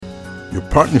Your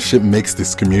partnership makes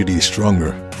this community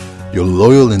stronger. Your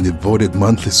loyal and devoted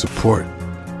monthly support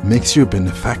makes you a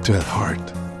benefactor at heart.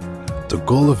 The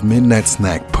goal of Midnight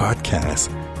Snack Podcast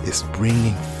is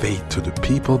bringing faith to the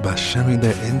people by sharing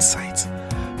their insights,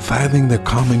 finding their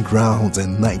common grounds,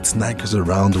 and night snackers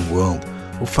around the world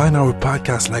will find our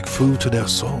podcast like food to their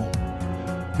soul.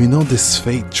 We know this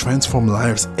faith transforms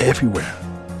lives everywhere.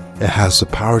 It has the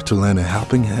power to lend a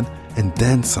helping hand and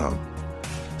then some.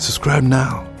 Subscribe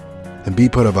now and be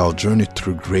part of our journey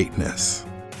through greatness.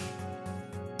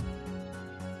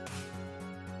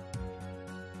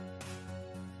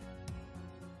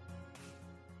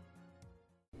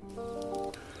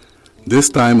 This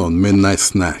time on Midnight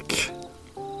Snack,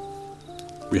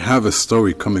 we have a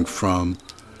story coming from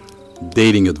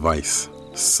Dating Advice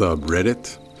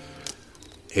subreddit.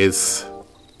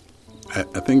 I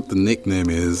think the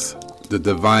nickname is The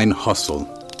Divine Hustle.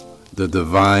 The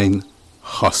Divine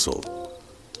Hustle.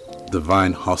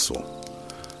 Divine Hustle.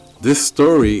 This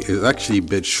story is actually a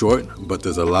bit short, but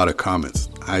there's a lot of comments.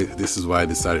 This is why I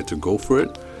decided to go for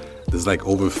it. There's like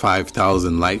over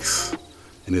 5,000 likes,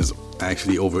 and there's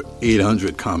actually over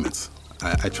 800 comments.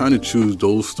 I try to choose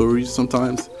those stories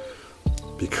sometimes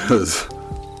because,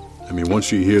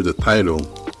 once you hear the title,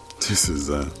 this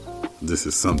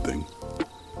is something.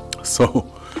 So,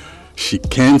 she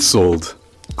canceled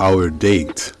our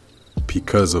date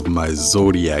because of my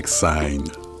zodiac sign.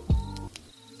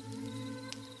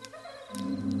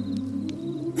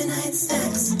 Midnight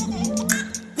sex.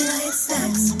 Midnight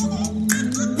sex.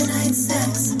 Midnight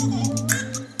sex.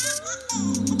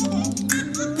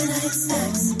 Midnight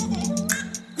sex.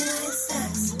 Midnight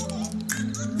sex.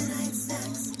 Midnight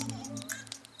sex.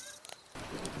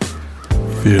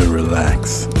 Feel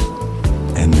relax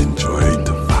and enjoy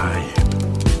the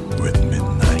vibe with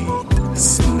Midnight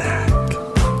Snack.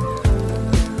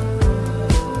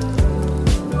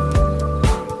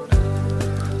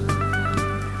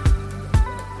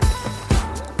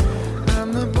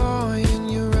 I'm the boy in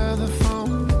your other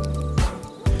phone,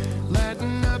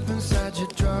 lighting up inside your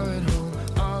drawer at home,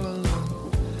 all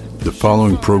alone. The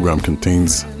following program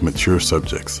contains mature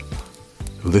subjects.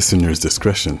 Listener's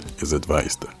discretion is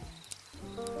advised.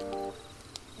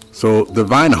 So,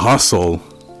 Divine Hustle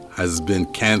has been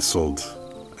canceled.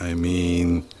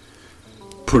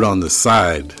 Put on the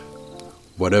side,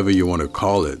 whatever you want to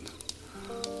call it.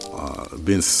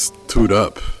 Been stood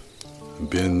up,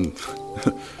 been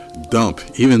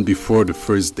dumped, even before the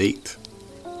first date.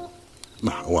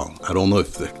 Well, I don't know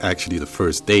if actually the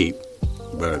first date,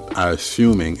 but I'm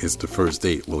assuming it's the first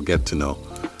date. We'll get to know.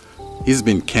 He's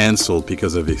been canceled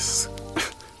because of his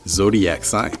zodiac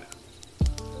sign.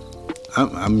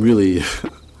 I'm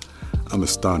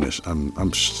astonished.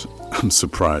 I'm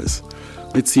surprised.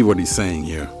 Let's see what he's saying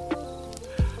here.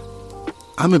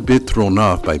 I'm a bit thrown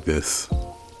off by this,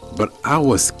 but I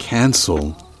was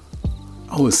canceled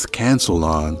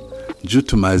on due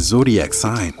to my zodiac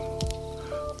sign.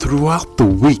 Throughout the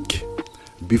week,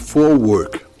 before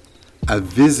work, I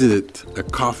visited a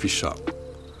coffee shop.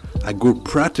 I go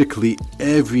practically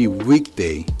every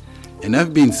weekday, and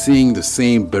I've been seeing the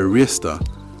same barista.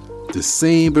 The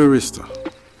same.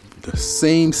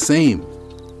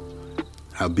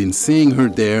 I've been seeing her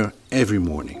there every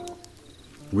morning.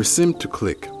 We seem to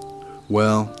click.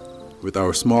 Well, with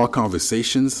our small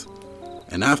conversations,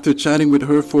 and after chatting with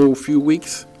her for a few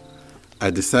weeks, I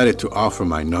decided to offer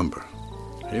my number.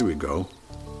 Here we go.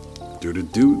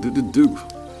 Do.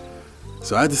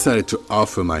 So I decided to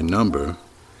offer my number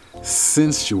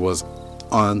since she was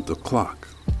on the clock.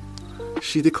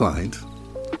 She declined.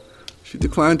 She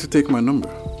declined to take my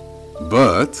number,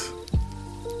 but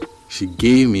she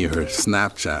gave me her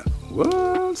Snapchat.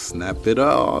 What? Snap it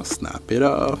off. Snap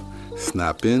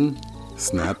in,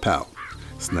 snap out.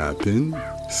 Snap in,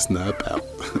 snap out.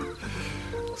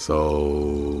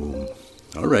 So,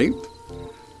 alright.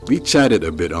 We chatted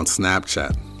a bit on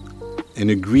Snapchat and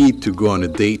agreed to go on a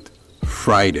date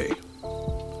Friday.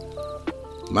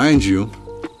 Mind you,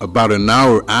 about an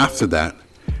hour after that,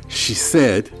 she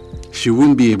said she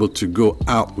wouldn't be able to go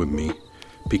out with me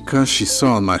because she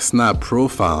saw on my Snap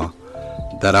profile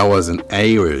that I was an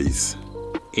Aries.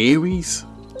 Aries?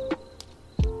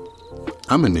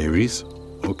 I'm an Aries.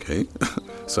 Okay.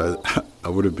 So I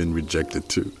would have been rejected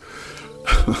too.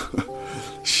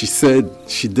 She said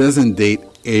she doesn't date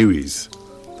Aries,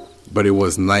 but it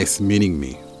was nice meeting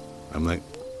me. I'm like,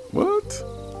 what?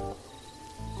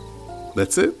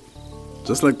 That's it?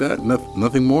 Just like that?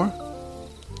 Nothing more?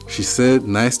 She said,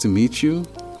 nice to meet you,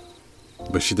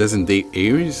 but she doesn't date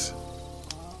Aries?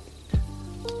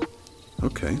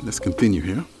 Okay, let's continue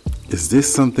here. Is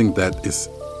this something that is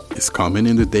common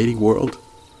in the dating world?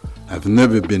 I've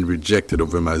never been rejected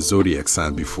over my zodiac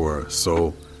sign before,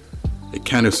 so it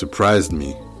kind of surprised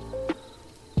me.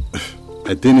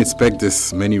 I didn't expect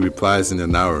this many replies in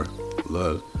an hour.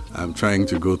 Lol. I'm trying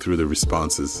to go through the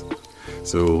responses.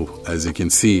 So, as you can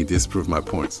see, this proved my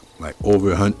points. Like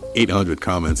over 800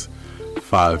 comments,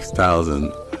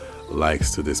 5,000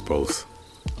 likes to this post.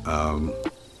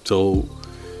 So,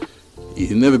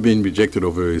 he's never been rejected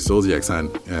over his zodiac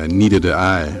sign, neither did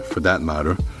I, for that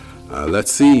matter.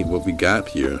 Let's see what we got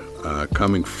here.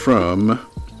 Coming from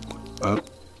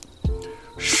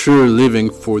Sure Living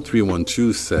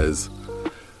 4312 says,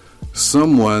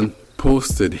 someone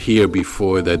posted here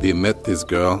before that they met this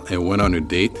girl and went on a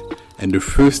date, and the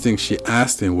first thing she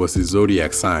asked him was his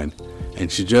zodiac sign,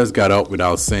 and she just got up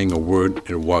without saying a word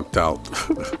and walked out.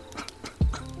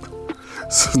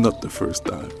 So not the first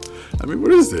time. I mean,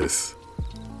 what is this?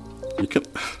 You can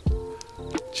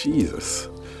Jesus.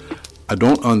 I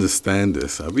don't understand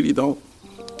this. I really don't.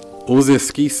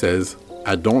 Ozeski says,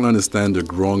 I don't understand the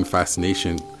growing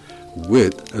fascination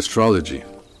with astrology.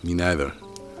 Me neither.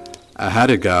 I had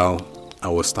a gal I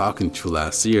was talking to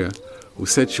last year who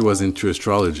said she was into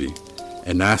astrology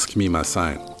and asked me my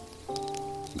sign.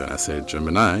 Then I said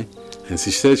Gemini, and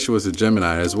she said she was a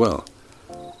Gemini as well.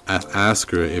 I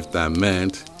asked her if that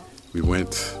meant we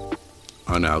went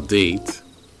on our date,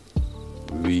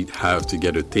 we'd have to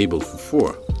get a table for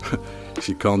 4.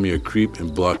 She called me a creep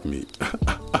and blocked me.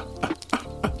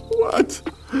 What?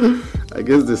 I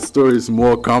guess this story is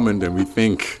more common than we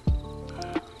think.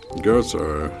 Girls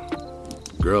are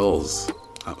girls,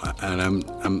 and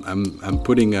I'm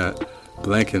putting a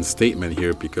blanket statement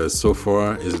here because so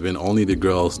far it's been only the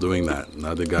girls doing that,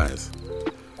 not the guys.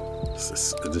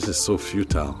 This is so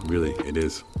futile, really. It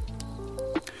is.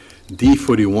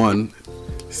 D41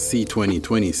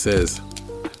 C2020 says,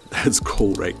 that's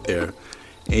cool right there.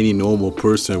 Any normal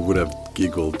person would have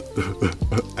giggled.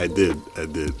 I did.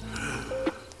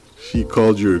 She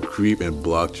called you a creep and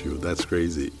blocked you. That's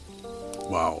crazy.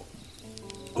 Wow.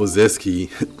 Ozeski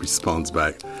responds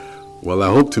back, well, I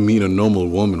hope to meet a normal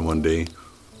woman one day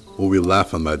who will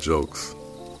laugh at my jokes.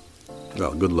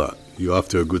 Well, good luck. You're off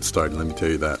to a good start, let me tell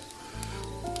you that.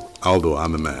 Although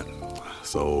I'm a man,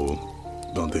 so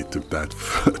don't they took that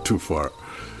too far.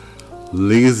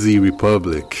 Lazy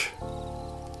Republic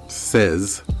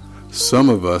says, some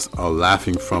of us are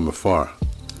laughing from afar.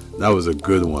 That was a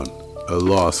good one. A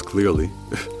loss, clearly.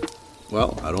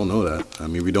 Well, I don't know that. I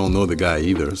mean, we don't know the guy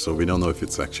either, so we don't know if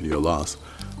it's actually a loss.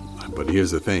 But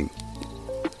here's the thing.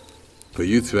 For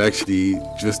you to actually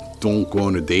just don't go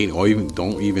on a date, or even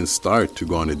don't even start to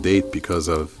go on a date because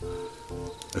of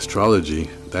astrology,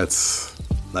 that's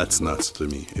nuts to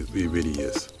me. It really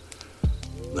is.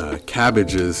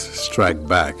 Cabbages Strike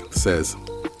Back says,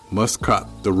 must caught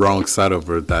the wrong side of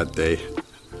her that day.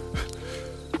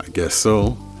 I guess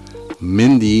so.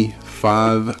 Mindy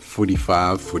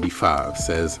 54545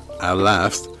 says, I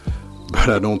laughed, but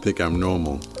I don't think I'm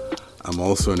normal. I'm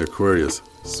also an Aquarius,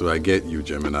 so I get you,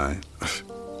 Gemini.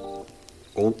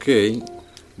 Okay,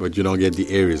 but you don't get the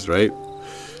Aries, right?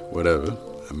 Whatever.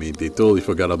 I mean, they totally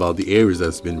forgot about the Aries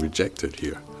that's been rejected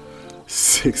here.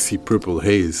 Sexy Purple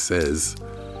Haze says,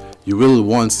 you will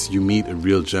once you meet a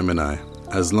real Gemini,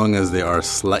 as long as they are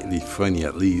slightly funny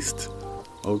at least.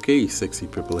 Okay, Sexy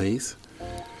Purple Haze.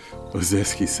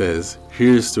 Ozeski says,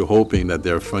 here's to hoping that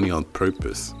they're funny on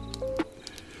purpose.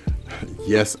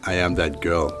 Yes, I am that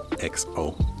girl,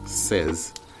 XO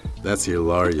says, that's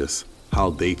hilarious.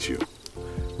 I'll date you.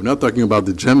 We're not talking about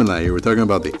the Gemini here, we're talking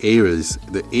about the Aries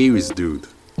dude.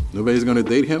 Nobody's gonna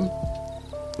date him?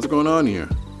 What's going on here?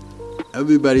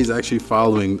 Everybody's actually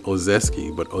following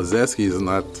Ozeski, but Ozeski is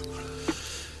not.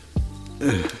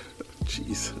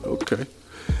 Jeez, okay.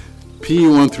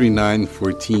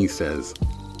 P13914 says,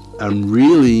 I'm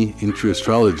really into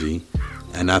astrology,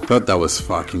 and I thought that was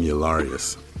fucking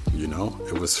hilarious. You know,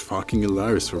 it was fucking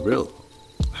hilarious for real.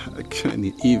 I can't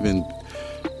even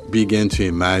begin to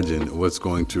imagine what's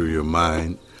going through your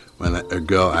mind when a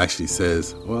girl actually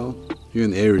says, well, you're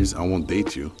an Aries, I won't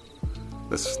date you.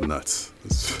 That's nuts.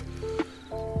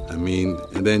 I mean,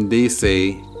 and then they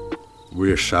say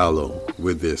we're shallow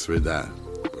with this, with that.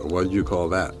 What do you call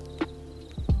that?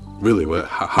 Really, what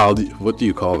do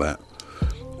you call that?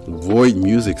 Void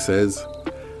Music says,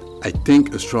 I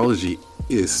think astrology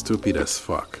is stupid as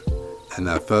fuck. And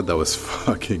I thought that was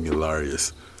fucking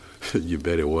hilarious. You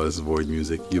bet it was, Void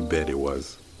Music. You bet it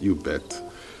was. You bet.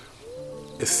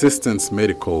 Assistance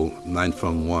Medical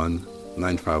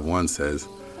 951 says,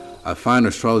 I find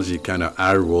astrology kind of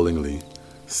eye-rollingly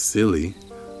silly,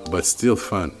 but still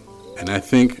fun. And I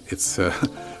think it's a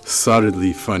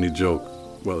solidly funny joke.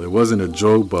 Well, it wasn't a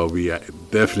joke, but we are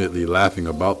definitely laughing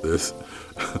about this.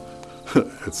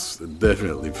 It's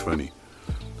definitely funny.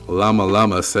 Llama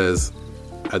Llama says,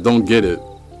 I don't get it,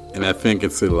 and I think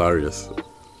it's hilarious.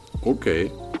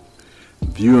 Okay.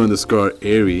 View underscore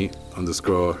Airy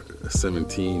underscore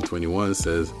 1721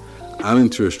 says, I'm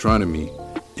into astronomy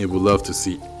and would love to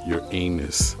see your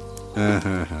anus.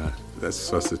 That's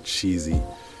such a cheesy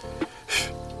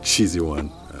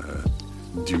one.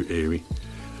 Do Airy.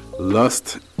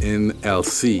 Lust in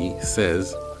LC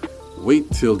says, wait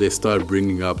till they start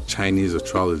bringing up Chinese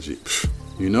astrology.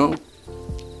 You know?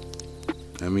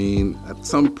 I mean, at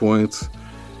some point,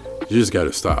 you just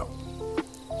gotta stop.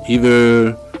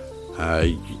 Either,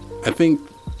 I think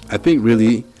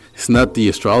really, it's not the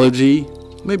astrology.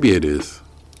 Maybe it is.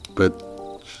 But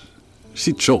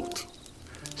she choked.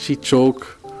 She choked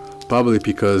probably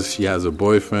because she has a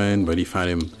boyfriend, but she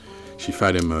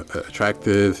found him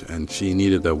attractive, and she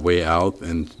needed a way out,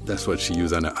 and that's what she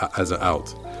used as an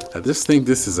out. I just think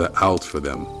this is an out for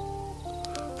them,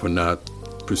 for not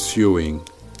pursuing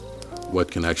what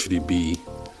can actually be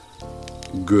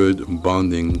good,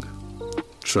 bonding,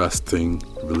 trusting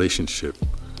relationship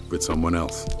with someone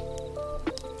else.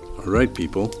 All right,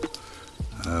 people.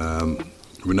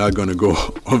 We're not going to go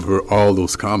over all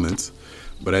those comments,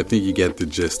 but I think you get the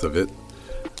gist of it.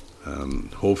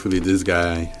 Hopefully this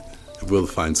guy will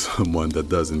find someone that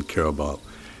doesn't care about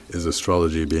his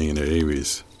astrology being in their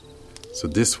Aries. So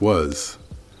this was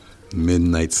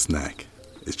Midnight Snack.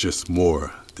 It's just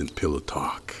more than pillow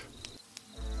talk.